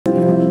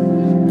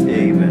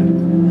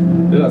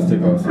us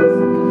take our seats.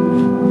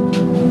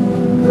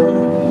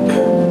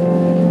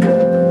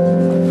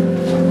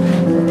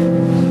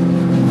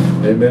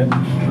 Amen.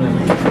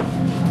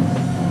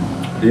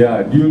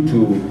 Yeah, due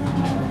to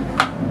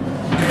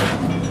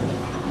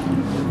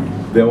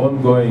the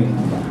ongoing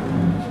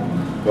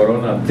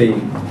corona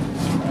thing.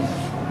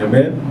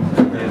 Amen?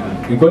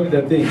 We call it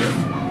a thing.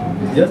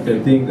 It's just a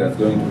thing that's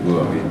going to go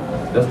away.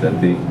 Just a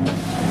thing.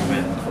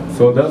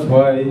 So that's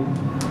why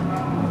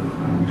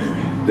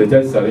the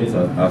church is arranged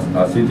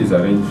as it is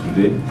arranged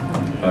today.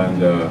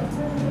 And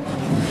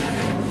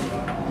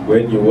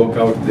when you walk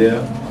out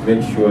there,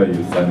 make sure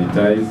you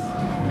sanitize.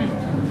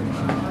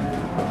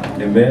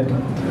 Amen.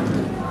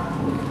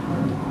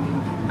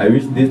 I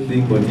wish this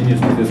thing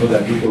continues today so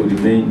that people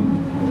remain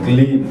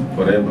clean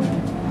forever.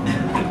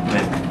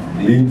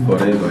 Clean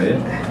forever, eh?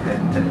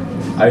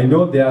 I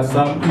know there are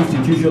some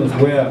institutions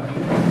where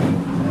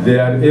they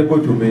are able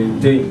to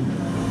maintain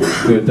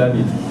to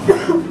eternity.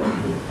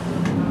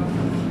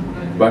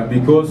 But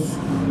because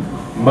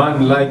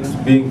man likes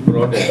being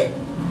prodded,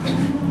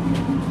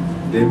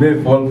 they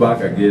may fall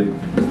back again.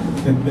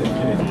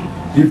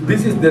 If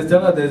this is the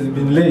standard that has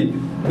been laid,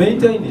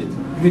 maintain it.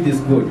 If it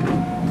is good.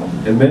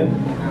 Amen.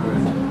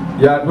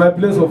 Yeah, at my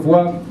place of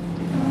work,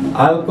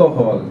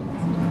 alcohol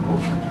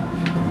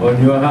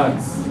on your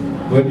hands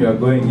when you are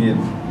going in.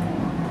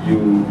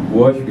 You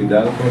wash with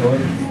alcohol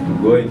to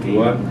go into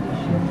work.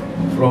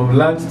 From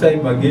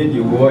lunchtime again,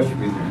 you wash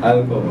with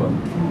alcohol.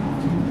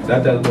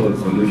 That alcohol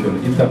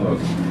solution, ethanol,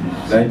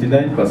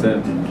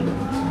 99%.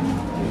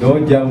 No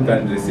germ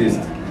can resist.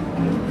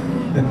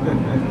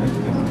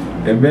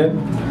 Amen?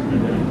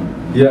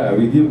 Yeah,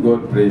 we give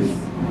God praise.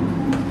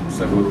 It's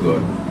a good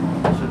God.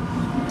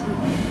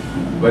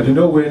 But you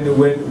know,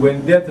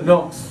 when death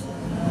knocks,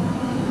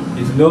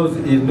 it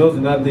knows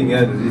nothing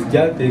else. It's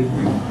just take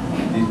you,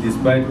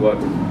 despite what.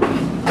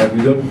 But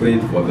we don't pray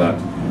for that.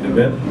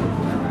 Amen?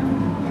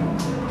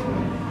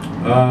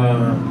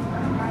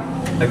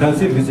 I can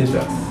see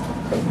visitors.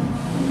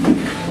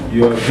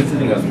 You are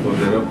visiting us for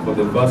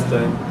the first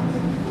time.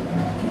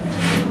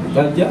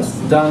 But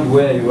just stand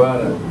where you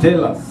are and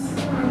tell us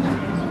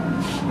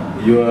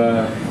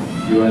your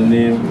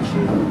name,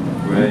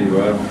 where you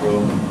are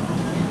from,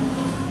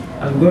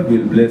 and God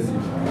will bless you.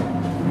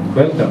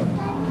 Welcome.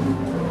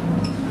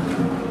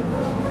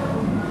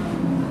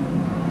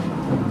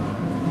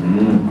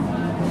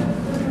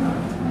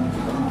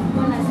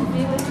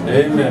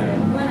 Amen.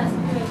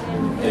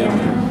 Amen. Amen.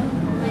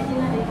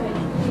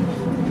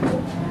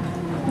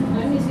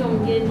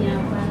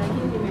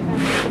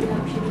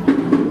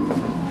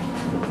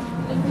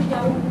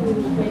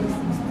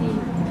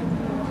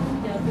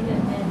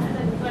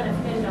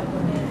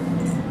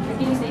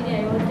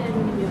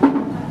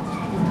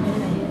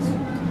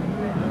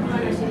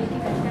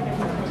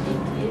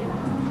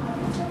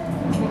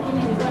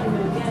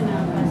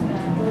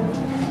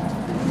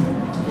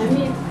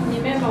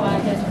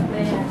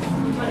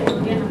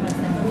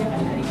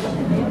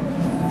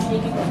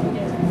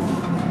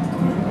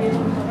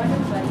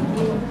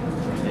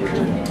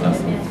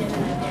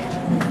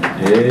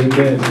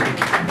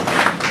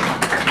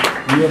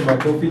 Hiyo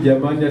makofi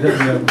jamani, hata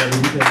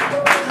tunakaribisha.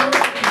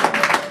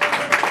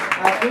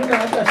 Hakuna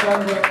hata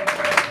shangwe.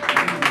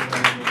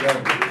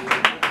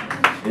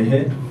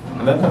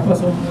 Another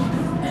person.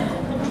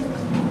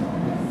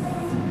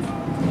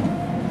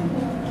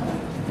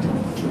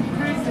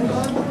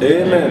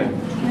 Amen.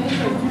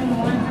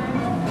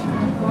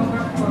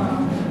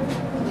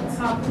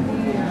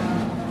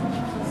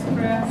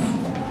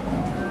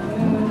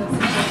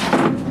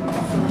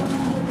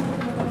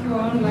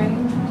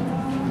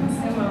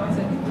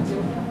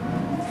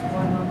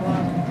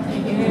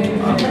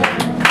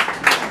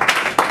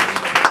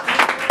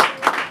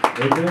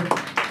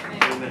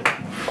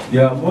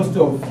 Yeah, most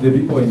of the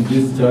people in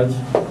this church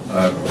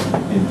are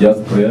in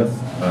just prayers,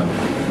 and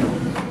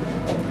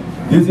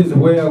this is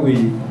where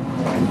we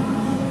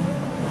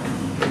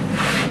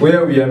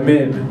are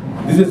made.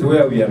 This is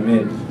where we are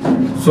made.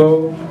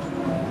 So,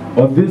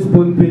 on this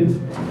pulpit,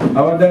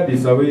 our dad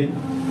is away,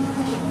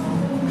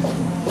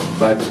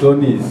 but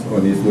Tony is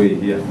on his way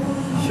here.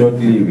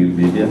 Shortly he will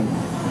be here.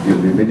 He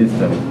will be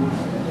ministering.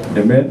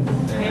 Amen?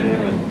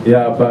 Amen.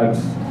 Yeah, but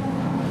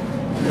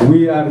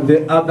we are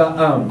the other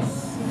arms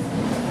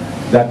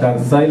that are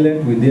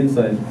silent within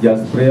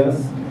just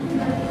prayers,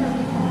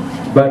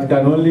 but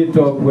can only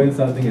talk when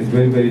something is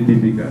very, very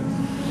difficult.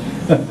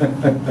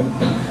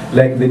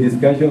 Like the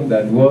discussion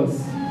that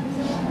was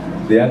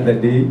the other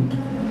day,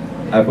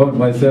 I found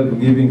myself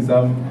giving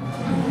some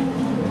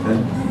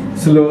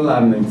slow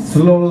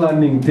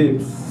learning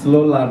tips,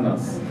 slow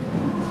learners.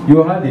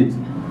 You heard it,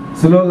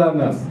 slow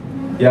learners.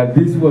 Yeah,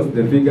 this was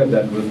the figure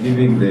that was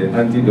giving the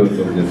antidote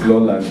of the slow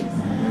learners,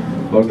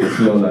 or the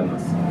slow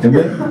learners.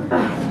 Amen?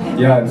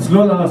 Yeah,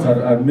 slow learners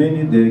are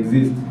many, they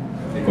exist.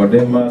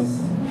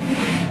 Nicodemus,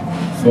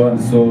 so and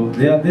so,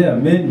 they are there,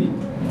 many.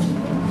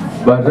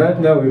 But right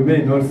now we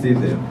may not see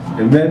them.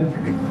 Amen?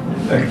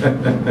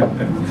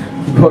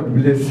 God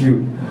bless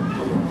you.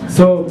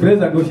 So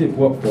praise and worship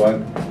work for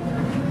one.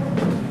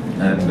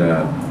 And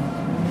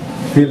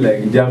feel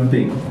like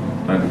jumping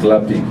and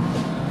clapping.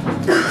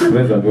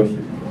 Praise and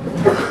worship.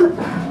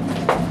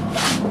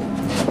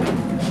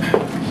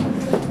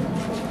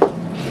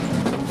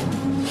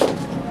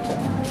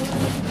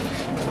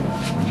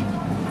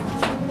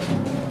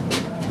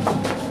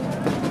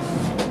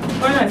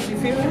 Bwana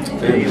asifiwe.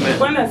 Amen.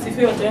 Bwana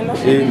asifiwe tena.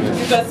 Amen.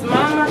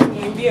 Tutasimama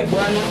tumwimbie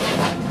Bwana.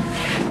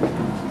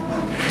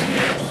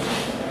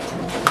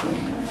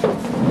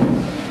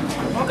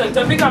 Okay,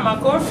 tutapiga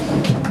makofi.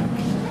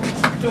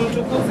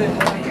 Tumtukuze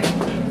Bwana.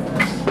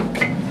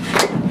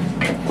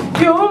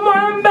 Yu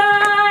mwamba,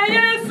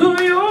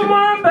 Yesu yu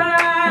mwamba.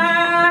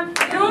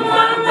 Yu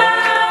mwamba,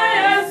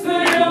 Yesu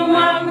yu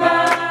mwamba.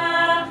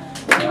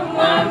 Yu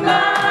mwamba,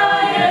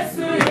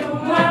 Yesu yu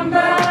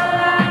mwamba.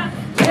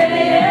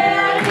 Yeye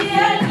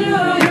aliye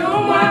juu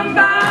yu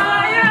mwamba,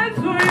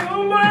 Yesu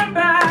yu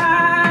mwamba.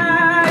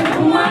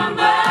 Yu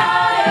mwamba,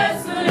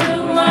 Yesu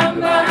yu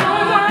mwamba. Yu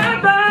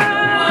mwamba,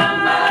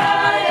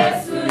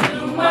 Yesu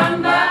yu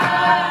mwamba.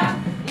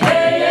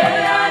 Yeye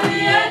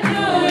aliye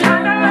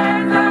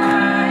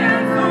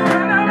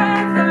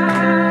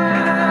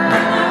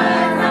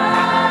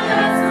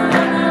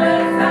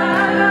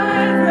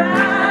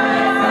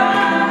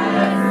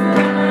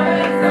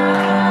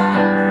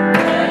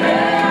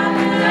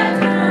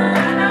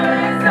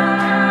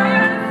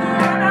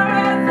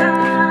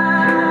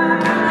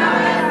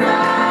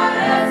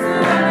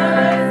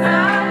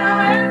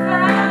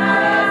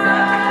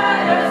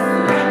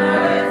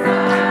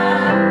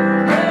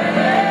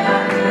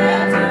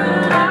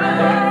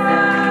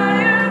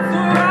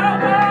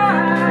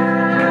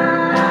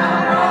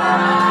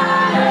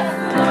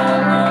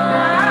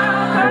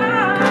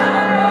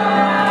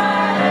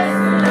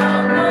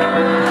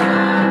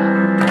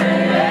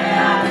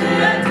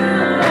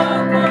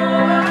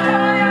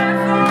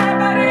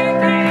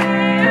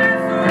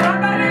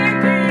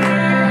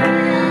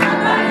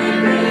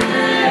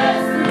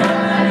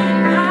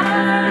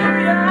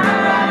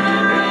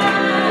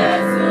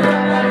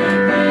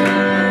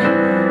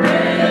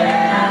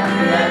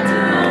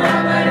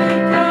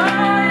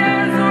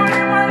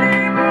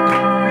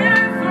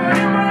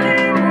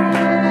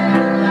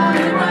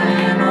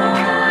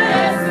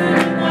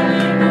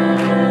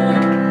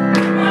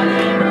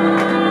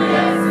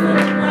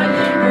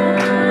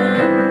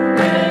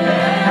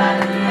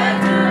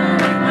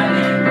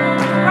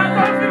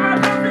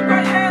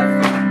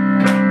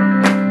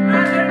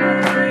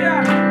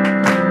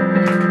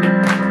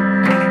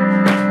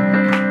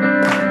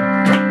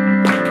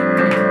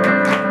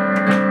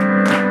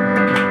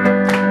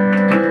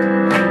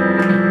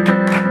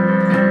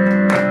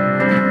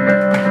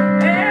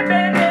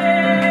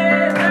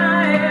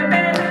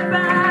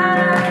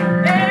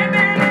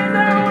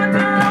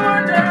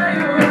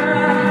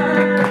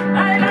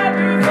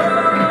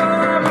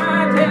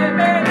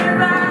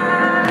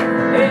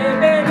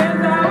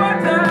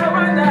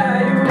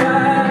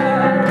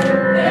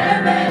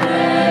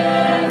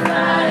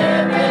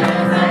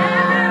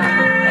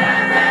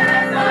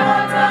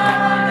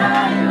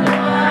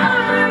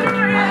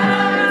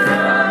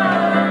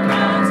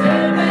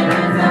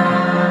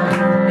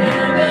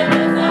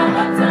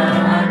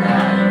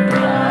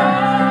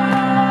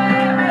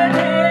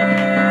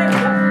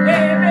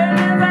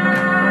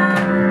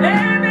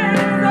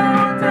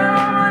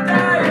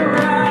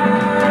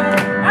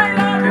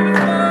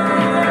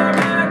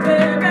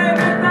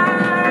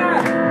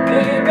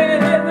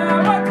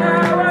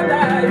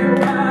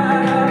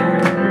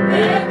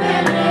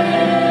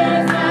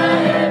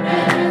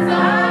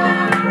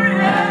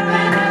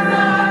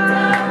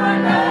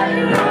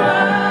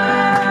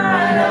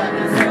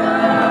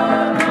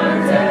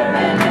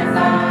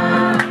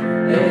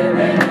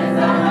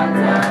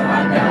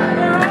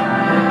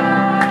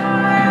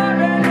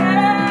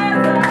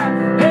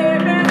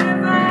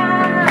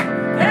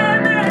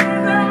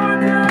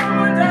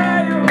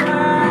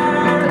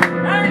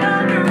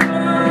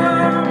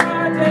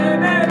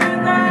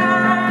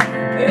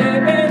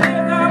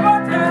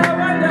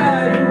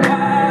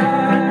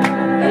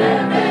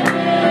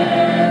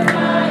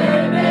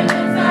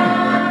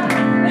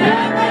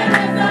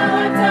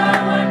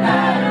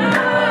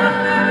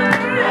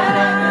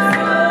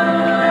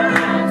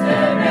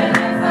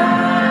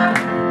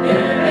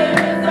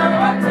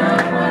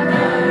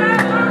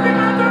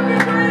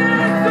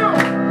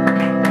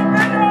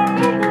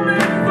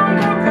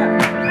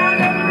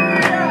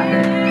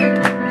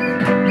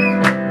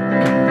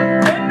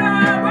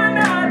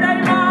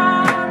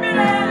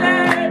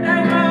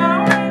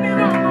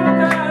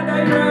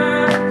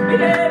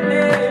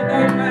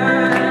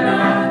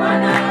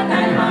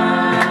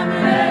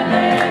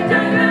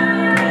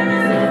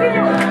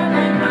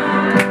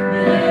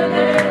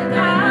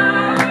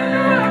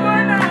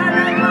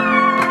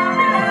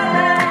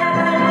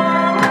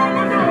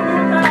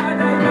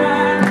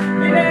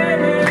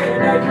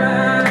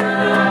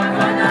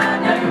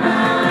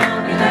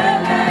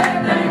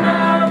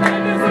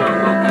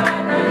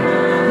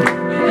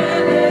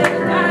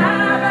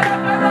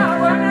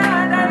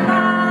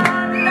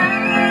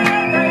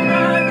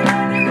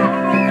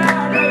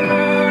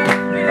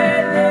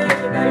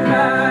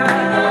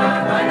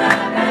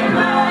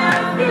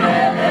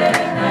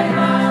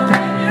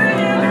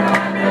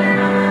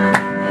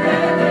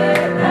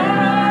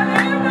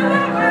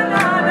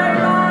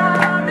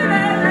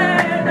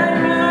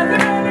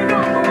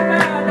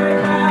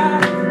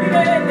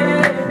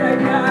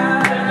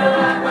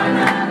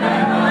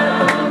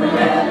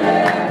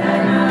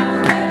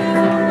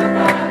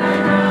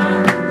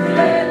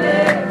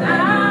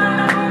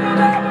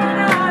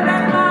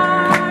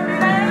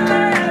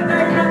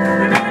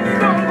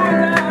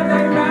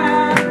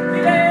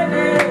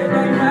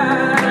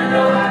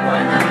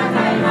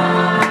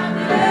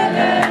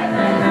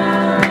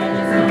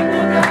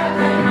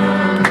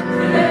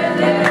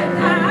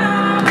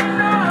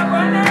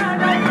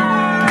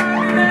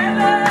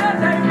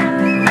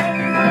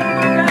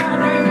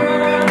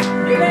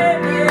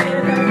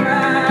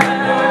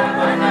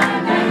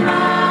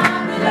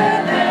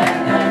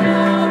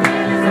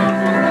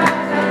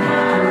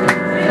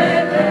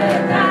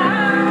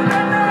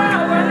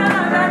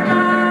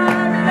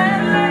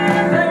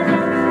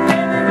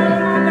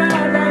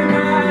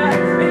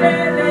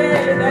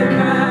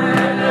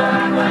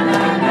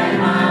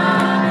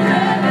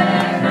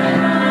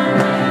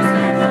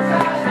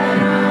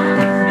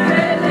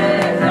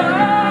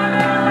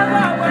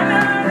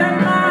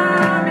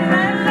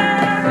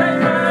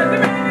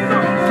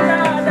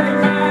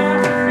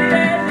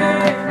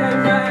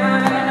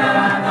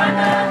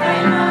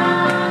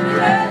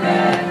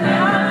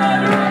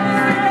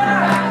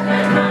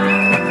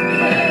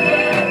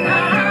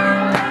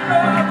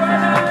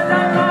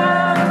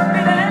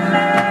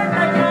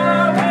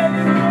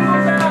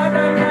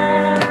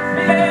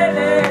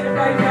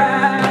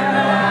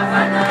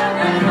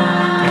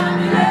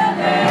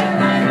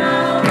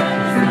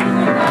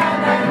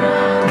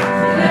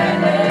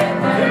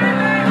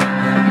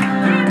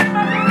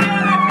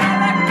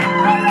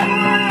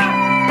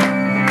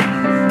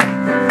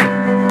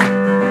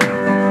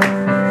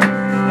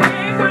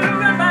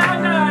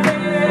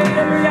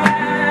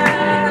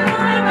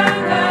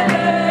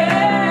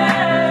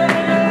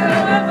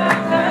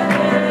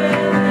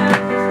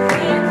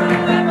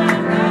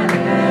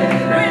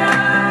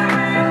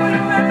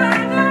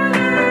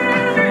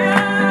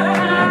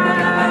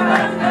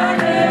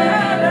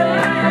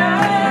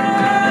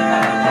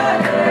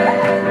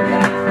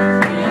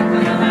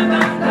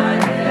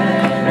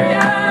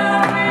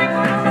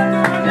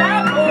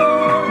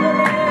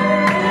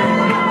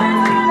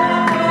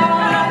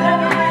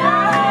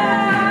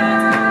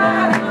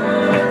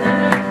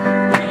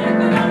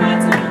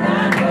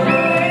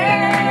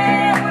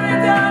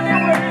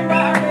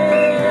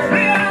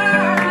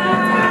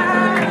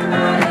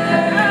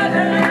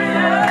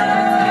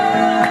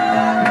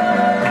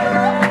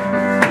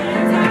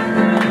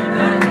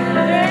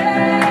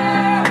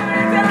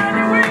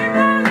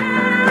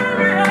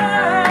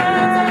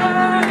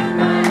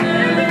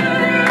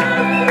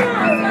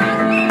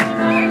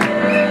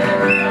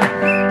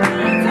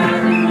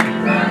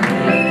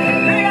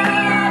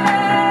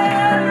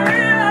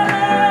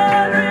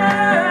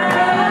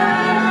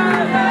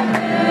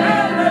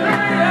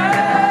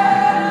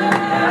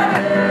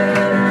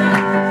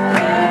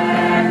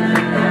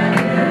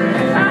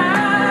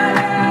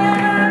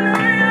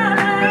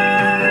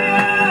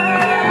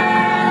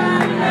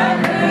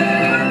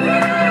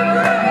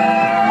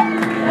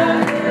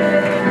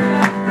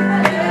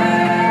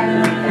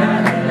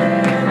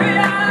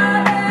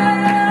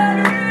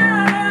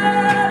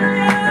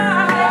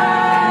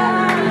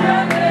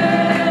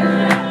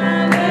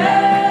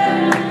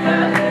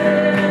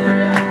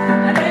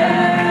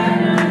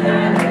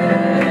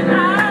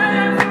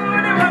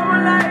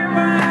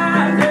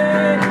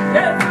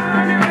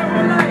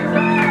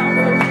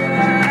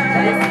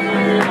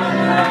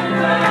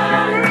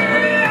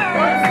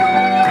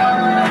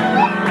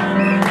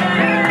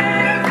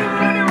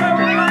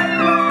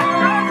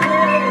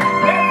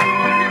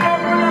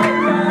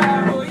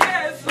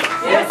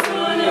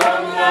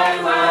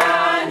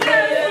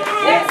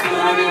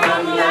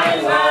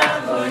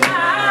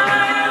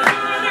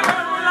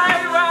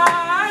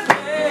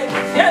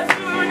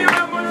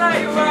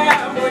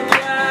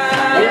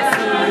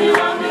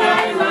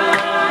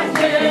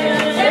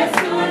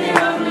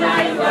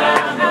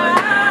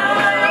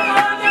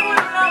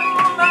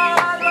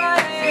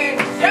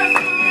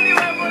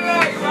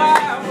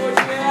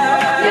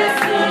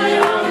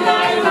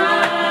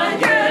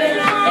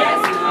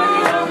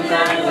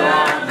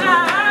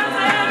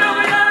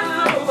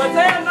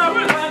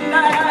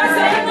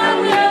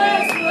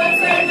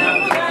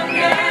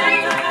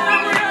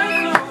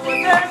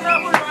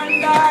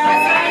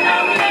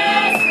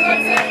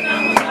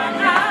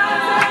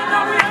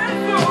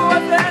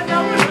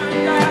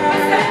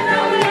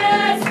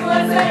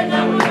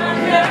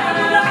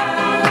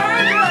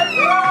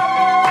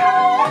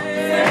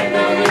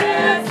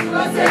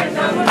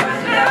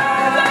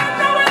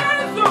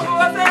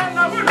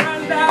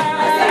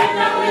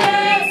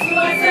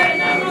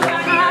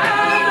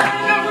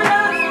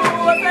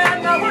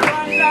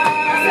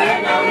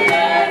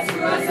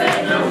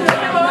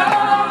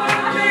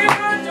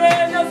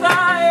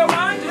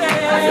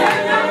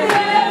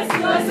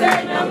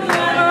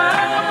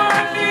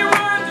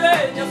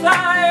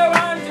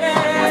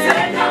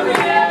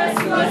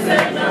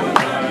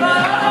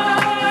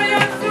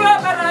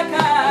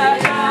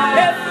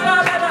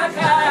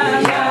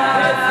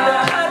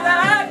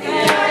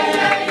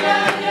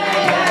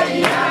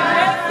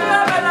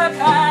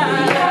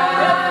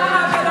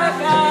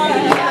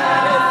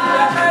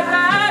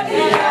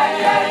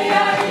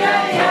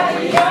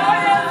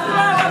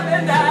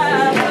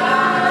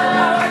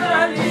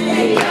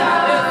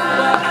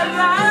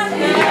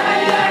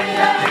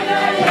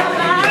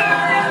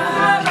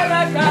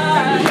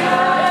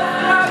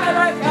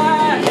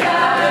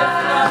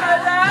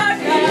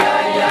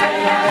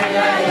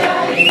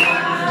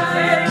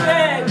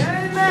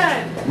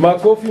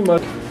Makofi.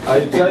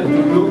 I tried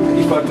to look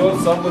if I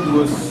thought somebody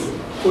was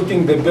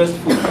putting the best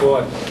foot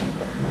forward.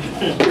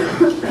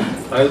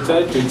 I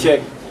tried to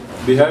check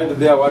behind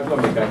there watu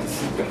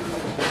wamekatisika.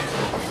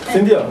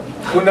 Sindio?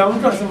 Kuna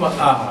mtu anasema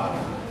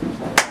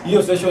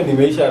hiyo session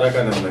imeisha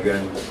haraka namna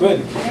gani?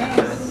 Kweli?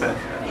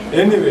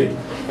 Anyway,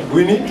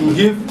 we need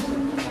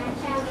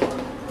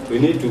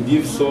to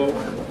give, so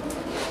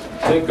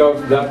take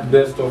out that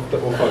best of the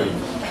offering.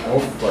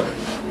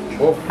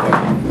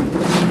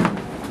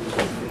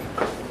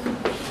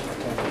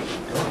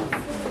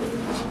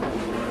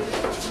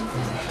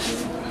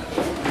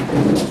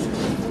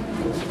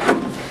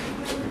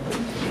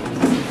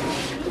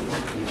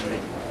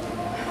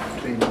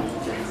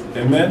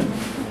 Amen.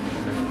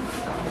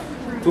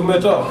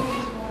 Tumetoa.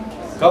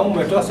 Kama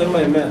umetoa sema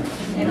amen.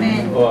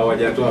 Amen.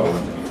 Hawajatoa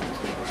wote.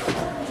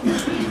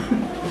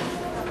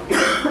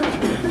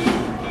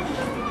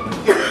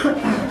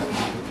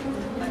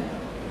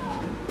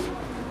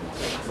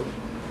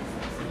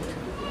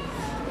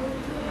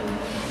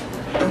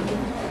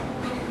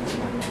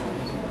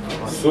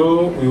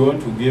 So we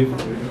want to give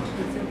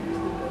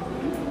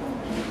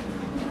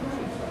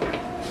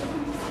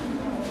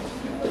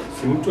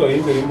si mtu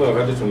aimbe wimbo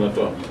wakati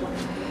tunatoa.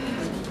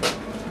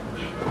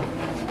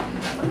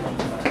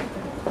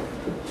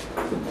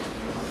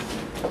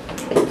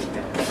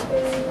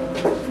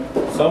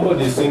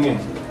 Somebody is singing.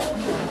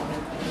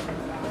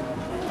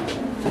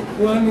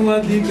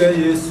 Wanwadika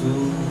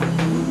Yesu.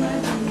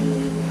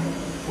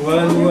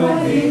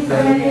 Wanwadika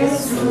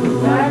Yesu.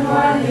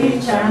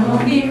 Wanwadika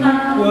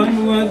mugima.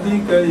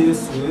 Wanwadika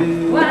Yesu.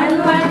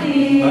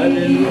 Wanwadika.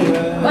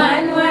 Hallelujah.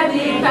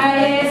 Wanwadika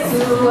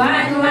Yesu.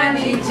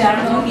 Wanwadika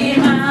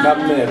mugima.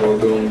 Kamero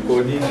don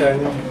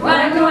koditani.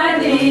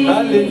 Wanwadika.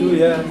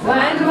 Hallelujah.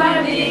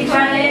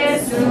 Wanwadika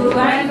Yesu.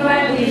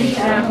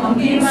 Wanwadika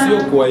mugima. Sio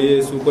kwa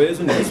Yesu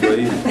ni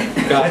Kiswahili.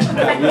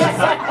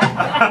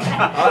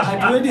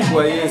 Hatuendi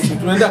kwa Yesu,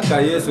 tunaenda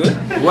kwa Yesu.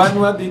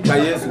 Wanwadika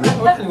Yesu.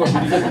 Wacha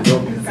niwafundishe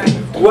kidogo.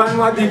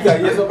 Wanwadika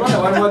Yesu,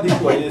 wanwadika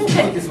kwa Yesu.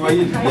 Ni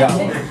Kiswahili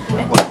yao.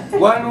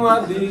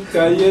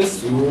 Wanwadika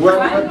Yesu.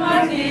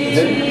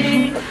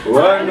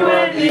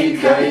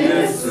 Wanwadika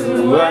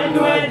Yesu.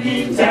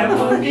 Wanwadika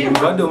mugima.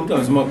 Bado mtu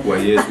anasema kwa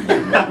Yesu.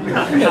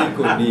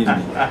 Iko nini?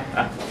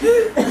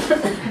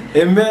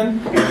 Amen.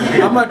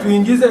 Ama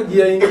tuingize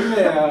gia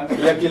ingine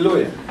ya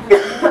Kiloya.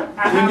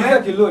 Tuingize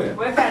Kiloya.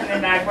 Weka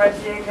nena kwa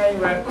tienga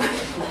iwako.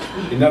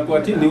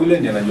 Inakuati ni ule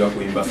ndiye anajua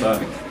kuimba sana.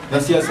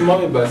 Na si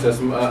asimame basi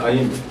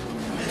aimbe.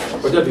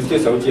 Ngoja tusikie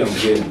sauti ya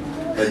mgeni.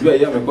 Najua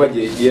yeye amekuwa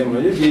JTM.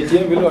 Unajua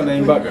JTM vile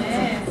wanaimbaka.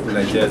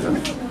 Tunacheza.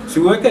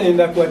 Siweke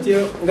ninakuatia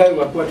ngai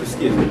wako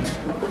tusikie.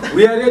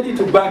 We are ready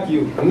to back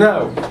you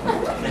now.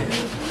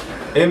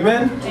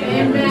 Amen.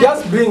 Amen.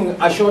 Just bring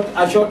a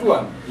short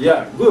one.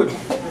 Yeah, good.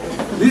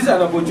 This is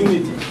an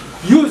opportunity.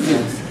 Use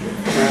it.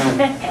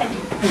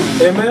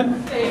 Amen.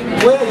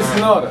 Where is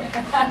Nora?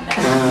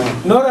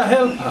 Nora,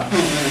 help her.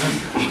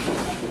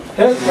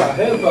 Help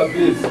her,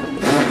 please.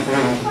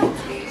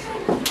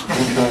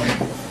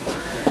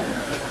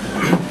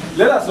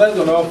 Let us rise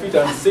on our feet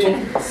and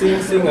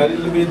sing a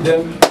little bit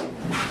then.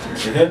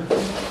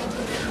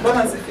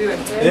 Bwana asifiwe.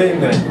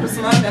 Amen.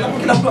 Usimame alafu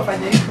kila mtu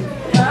afanye hivi.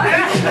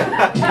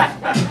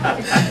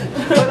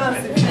 Bwana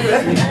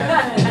asifiwe.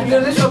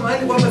 Nionyesha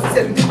mahali kwamba sisi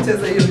hatujui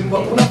kucheza hiyo wimbo.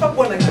 Unafaa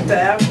kuwa na gitaa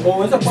yako.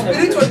 Unaweza kuwa na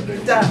spiritual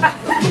guitar.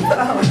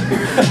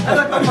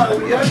 Hata kama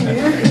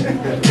ulioni.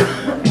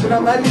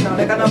 Kuna mahali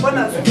inaonekana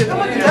Bwana asifiwe.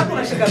 Kama gitaa yako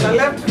unashika na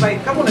left fine,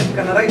 kama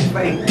unashika na right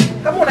fine.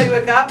 Kama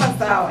unaiweka hapa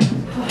sawa.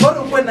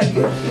 Bora uwe na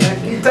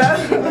gitaa.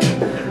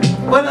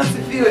 Bwana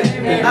asifiwe.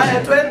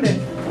 Haya twende.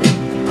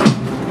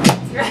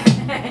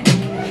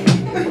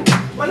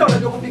 Wala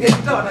unajua kupiga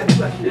gitaa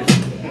wanajua.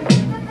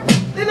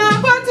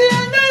 Ninakuatia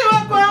ngai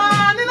wakwa,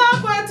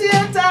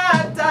 ninakuatia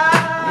tata.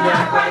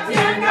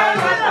 Ninakuatia ngai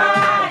wakwa,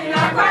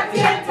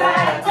 ninakuatia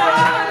tata.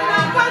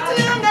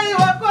 Ninakuatia ngai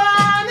wakwa,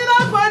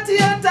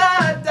 ninakuatia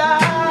tata.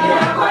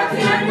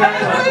 Ninakuatia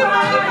ngai wakwa,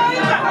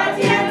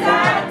 ninakuatia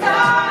tata.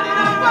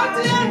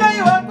 Ninakuatia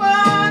ngai wakwa,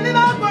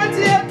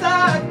 ninakuatia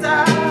tata.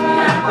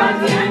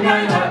 Ninakuatia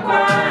ngai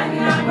wakwa,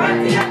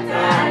 ninakuatia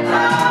tata.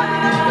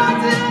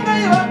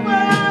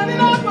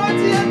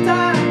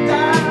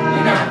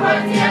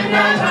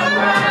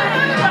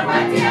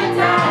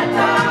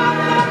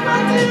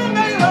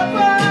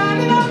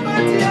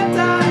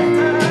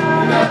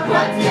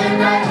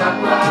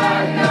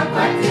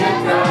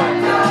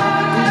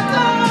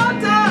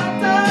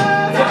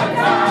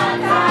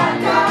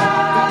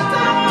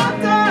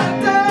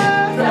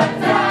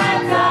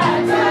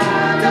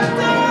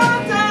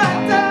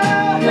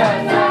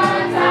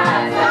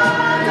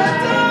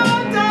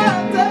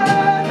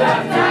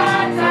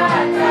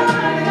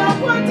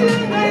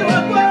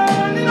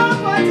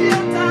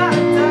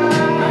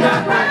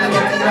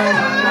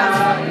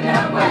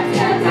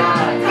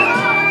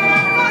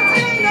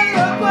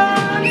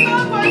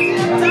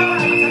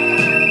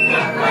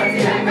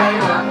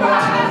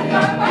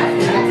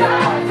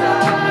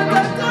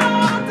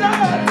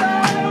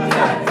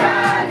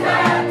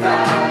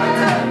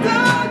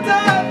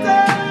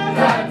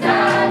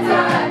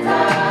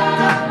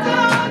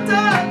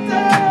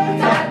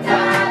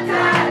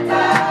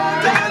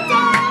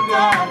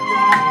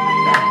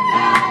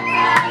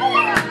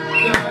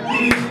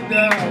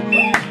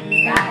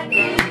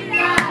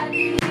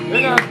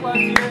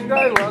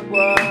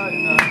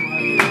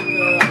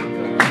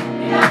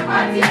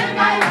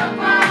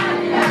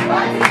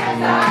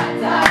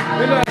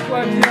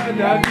 ninakupatia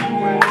dadi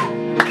mwe.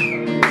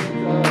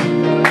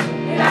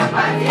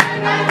 Ninakupatia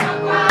ngano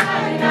kwa,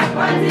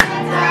 ninakupatia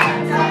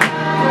tata.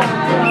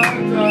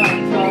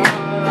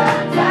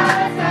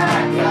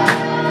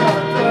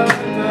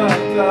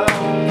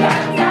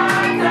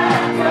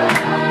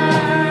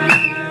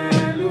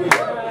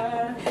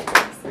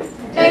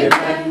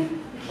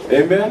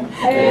 Amen.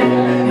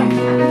 Amen.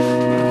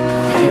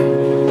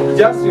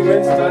 Just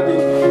remain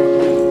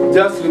standing.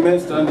 Just remain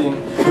standing.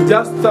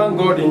 Just thank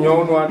God in your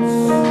own words.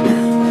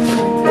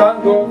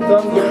 Thank God,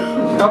 thank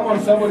God. Come on,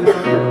 somebody.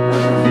 Thank God.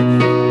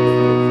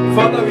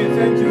 Father, we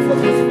thank you for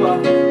this far.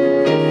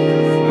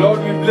 Lord,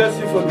 we bless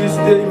you for this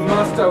day.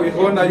 Master, we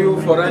honor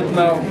you for right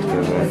now.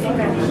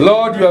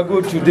 Lord, you are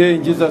good today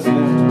in Jesus'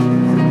 name.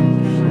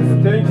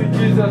 Thank you,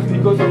 Jesus,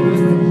 because of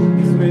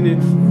this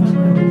minute.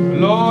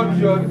 Lord,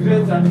 you are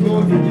great and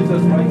good in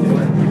Jesus' mighty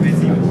name.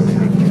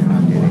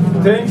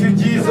 Thank you,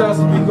 Jesus,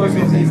 because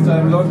of this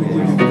time, Lord, we give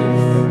you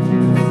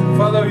thanks.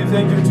 Father, we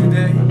thank you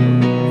today.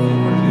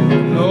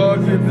 Lord,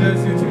 we bless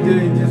you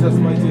today in Jesus'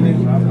 mighty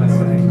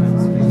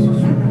name.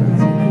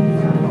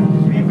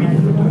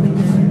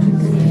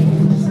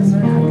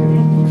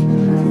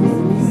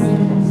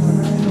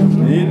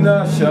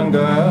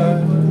 Ninashangaa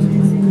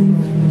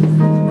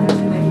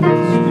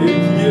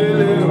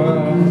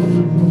nikielewa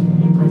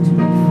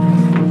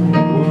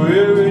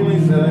wewe ni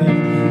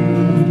zaidi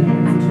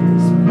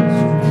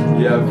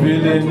ya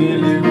vile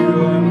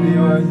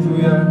nilivyoambiwa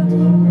juu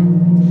yako,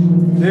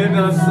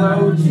 tena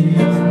sauti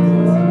yako